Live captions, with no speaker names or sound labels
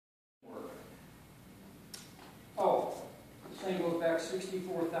back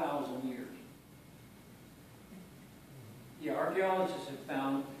 64,000 years. Yeah, archaeologists have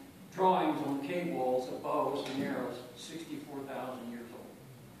found drawings on cave walls of bows and arrows 64,000 years old.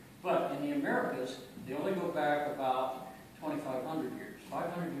 But in the Americas, they only go back about 2,500 years,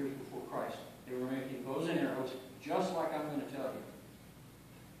 500 years before Christ. They were making bows and arrows just like I'm going to tell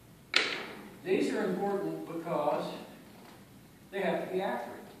you. These are important because they have to be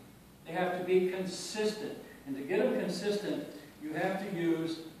accurate. They have to be consistent. And to get them consistent, you have to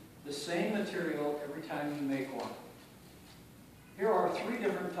use the same material every time you make one. Here are 3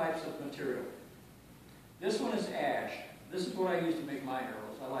 different types of material. This one is ash. This is what I use to make my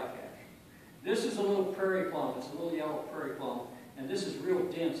arrows. I like ash. This is a little prairie plum. It's a little yellow prairie plum. And this is real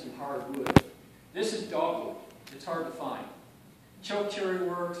dense and hard wood. This is dogwood. It's hard to find. Chokecherry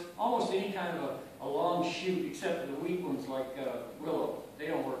works. Almost any kind of a long shoot, except for the weak ones like willow. They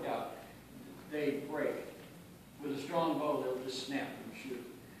don't work out. They break. With a strong bow, they'll just snap and shoot.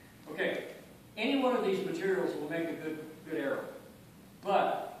 Okay, any one of these materials will make a good arrow.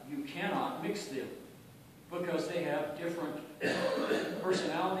 But you cannot mix them because they have different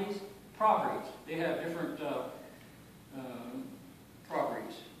personalities, properties. They have different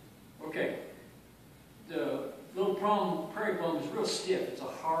properties. Okay, the little prairie plum is real stiff. It's a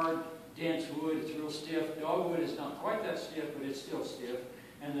hard, dense wood. It's real stiff. Dogwood is not quite that stiff, but it's still stiff.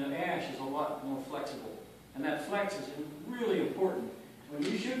 And the ash is a lot more flexible. And that flex is really important. When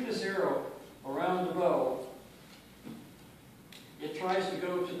you shoot this arrow around the bow, it tries to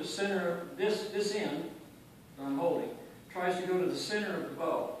go to the center, this end that I'm holding, tries to go to the center of the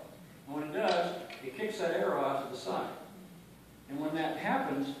bow. And when it does, it kicks that arrow out to the side. And when that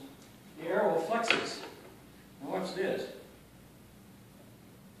happens, the arrow flexes. And watch this.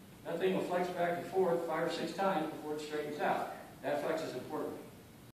 That thing will flex back and forth 5 or 6 times before it straightens out. That flex is important.